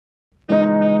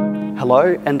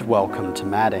Hello and welcome to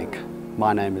MADinc.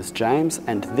 My name is James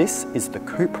and this is the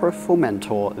Cupra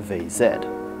Formentor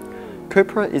VZ.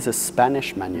 Cupra is a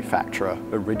Spanish manufacturer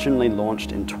originally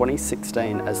launched in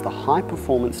 2016 as the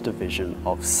high-performance division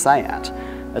of SEAT,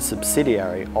 a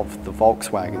subsidiary of the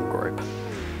Volkswagen Group.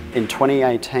 In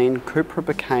 2018, Cupra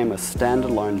became a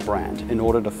standalone brand in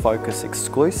order to focus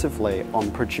exclusively on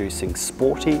producing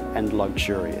sporty and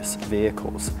luxurious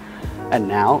vehicles. And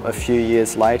now, a few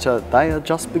years later, they are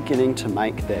just beginning to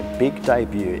make their big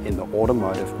debut in the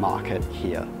automotive market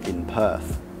here in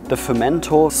Perth. The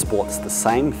Formentor sports the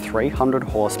same 300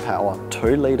 horsepower,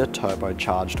 2-litre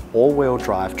turbocharged all-wheel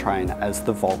drivetrain as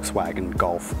the Volkswagen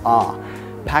Golf R,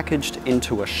 packaged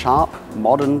into a sharp,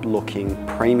 modern-looking,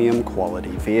 premium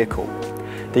quality vehicle.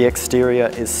 The exterior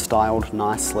is styled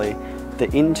nicely.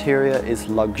 The interior is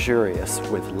luxurious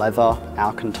with leather,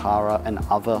 Alcantara and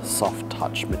other soft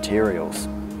touch materials.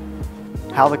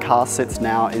 How the car sits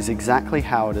now is exactly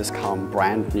how it has come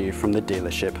brand new from the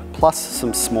dealership, plus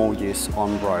some small use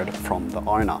on road from the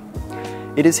owner.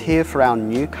 It is here for our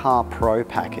New Car Pro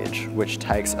package, which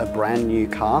takes a brand new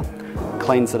car,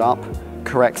 cleans it up,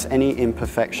 corrects any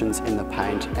imperfections in the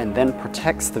paint and then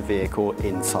protects the vehicle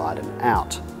inside and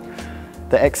out.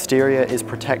 The exterior is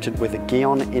protected with a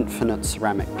GYEON Infinite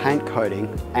ceramic paint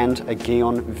coating and a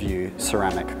GYEON View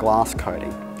ceramic glass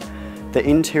coating. The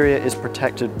interior is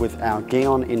protected with our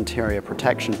GYEON Interior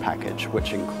Protection package,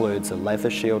 which includes a leather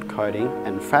shield coating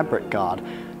and fabric guard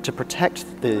to protect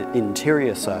the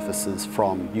interior surfaces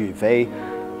from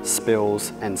UV,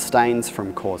 spills and stains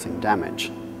from causing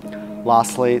damage.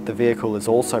 Lastly, the vehicle is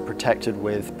also protected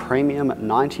with premium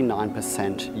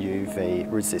 99%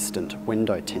 UV resistant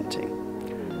window tinting.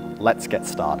 Let's get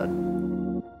started.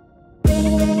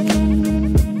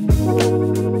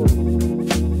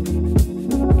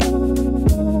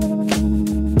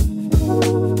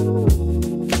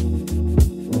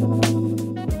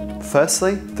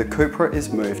 Firstly, the Cupra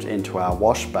is moved into our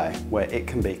wash bay where it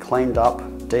can be cleaned up,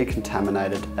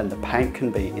 decontaminated and the paint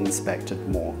can be inspected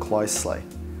more closely.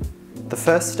 The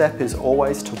first step is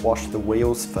always to wash the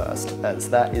wheels first, as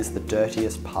that is the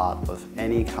dirtiest part of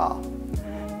any car.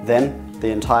 Then, the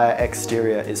entire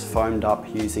exterior is foamed up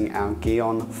using our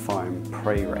GYEON Foam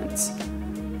pre-rinse.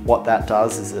 What that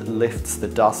does is it lifts the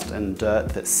dust and dirt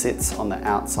that sits on the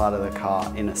outside of the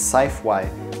car in a safe way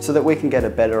so that we can get a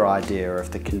better idea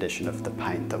of the condition of the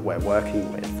paint that we're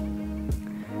working with.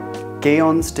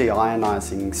 GYEON's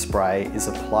deionizing spray is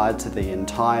applied to the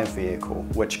entire vehicle,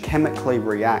 which chemically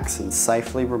reacts and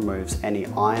safely removes any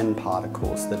iron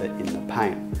particles that are in the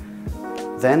paint.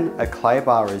 Then a clay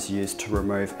bar is used to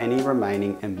remove any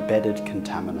remaining embedded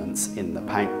contaminants in the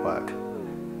paintwork.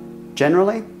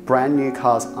 Generally, brand new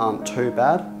cars aren't too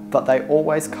bad, but they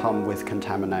always come with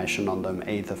contamination on them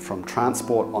either from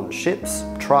transport on ships,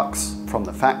 trucks, from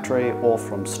the factory or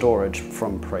from storage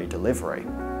from pre-delivery.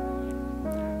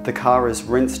 The car is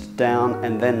rinsed down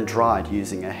and then dried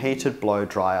using a heated blow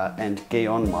dryer and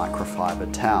GYEON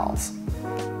microfiber towels.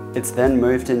 It's then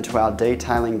moved into our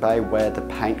detailing bay where the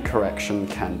paint correction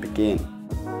can begin.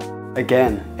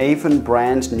 Again, even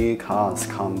brand new cars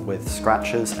come with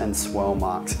scratches and swirl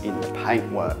marks in the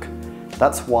paintwork.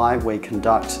 That's why we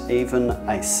conduct even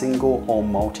a single or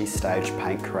multi-stage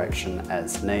paint correction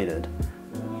as needed.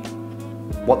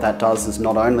 What that does is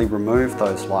not only remove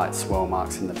those light swirl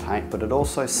marks in the paint, but it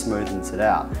also smoothens it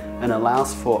out and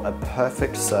allows for a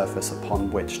perfect surface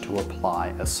upon which to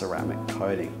apply a ceramic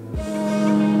coating.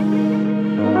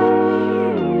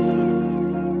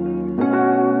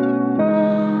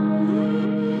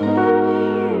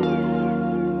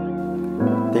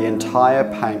 The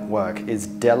entire paintwork is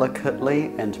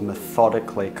delicately and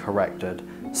methodically corrected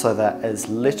so that as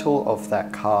little of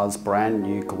that car's brand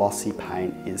new glossy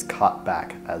paint is cut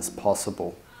back as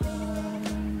possible.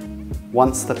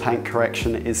 Once the paint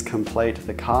correction is complete,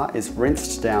 the car is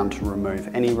rinsed down to remove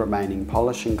any remaining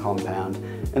polishing compound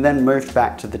and then moved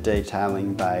back to the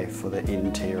detailing bay for the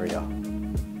interior.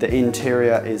 The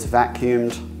interior is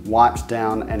vacuumed, wiped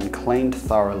down and cleaned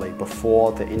thoroughly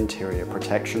before the interior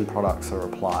protection products are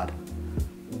applied.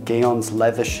 GYEON's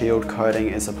leather shield coating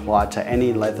is applied to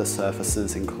any leather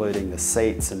surfaces including the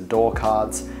seats and door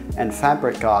cards, and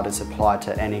fabric guard is applied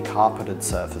to any carpeted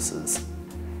surfaces.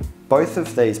 Both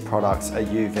of these products are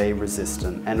UV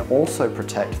resistant and also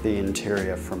protect the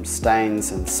interior from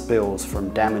stains and spills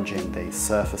from damaging these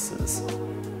surfaces.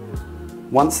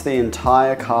 Once the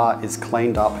entire car is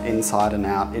cleaned up inside and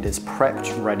out, it is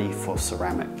prepped ready for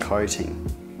ceramic coating.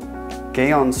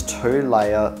 GYEON's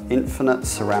 2-layer infinite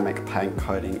ceramic paint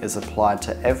coating is applied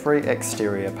to every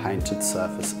exterior painted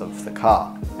surface of the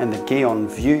car, and the GYEON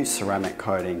View ceramic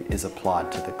coating is applied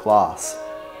to the glass.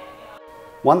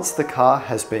 Once the car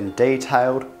has been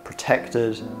detailed,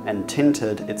 protected and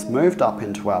tinted, it's moved up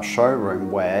into our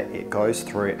showroom where it goes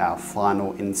through our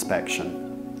final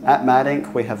inspection. At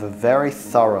MADinc, we have a very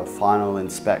thorough final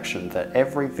inspection that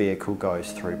every vehicle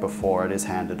goes through before it is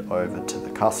handed over to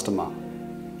the customer.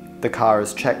 The car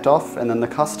is checked off and then the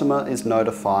customer is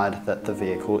notified that the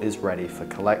vehicle is ready for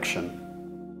collection.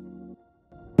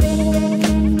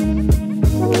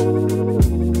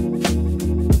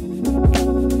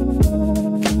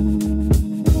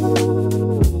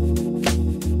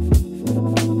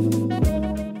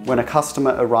 When a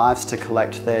customer arrives to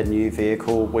collect their new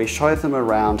vehicle, we show them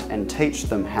around and teach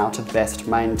them how to best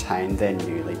maintain their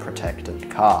newly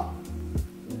protected car.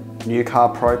 New Car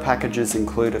Pro packages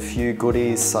include a few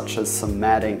goodies such as some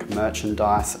MADinc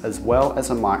merchandise as well as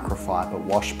a microfiber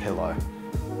wash pillow.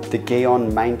 The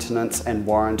GYEON maintenance and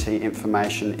warranty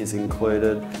information is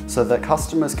included so that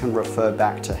customers can refer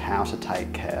back to how to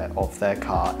take care of their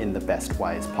car in the best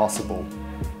ways possible.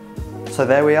 So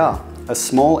there we are. A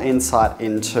small insight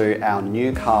into our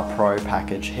New Car Pro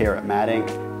package here at MADinc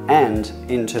and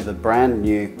into the brand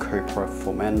new Cupra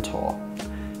Formentor.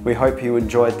 We hope you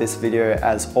enjoyed this video.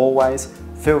 As always,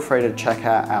 feel free to check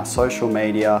out our social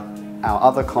media, our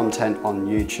other content on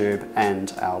YouTube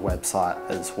and our website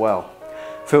as well.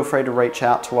 Feel free to reach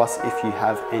out to us if you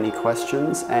have any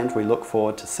questions and we look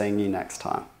forward to seeing you next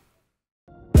time.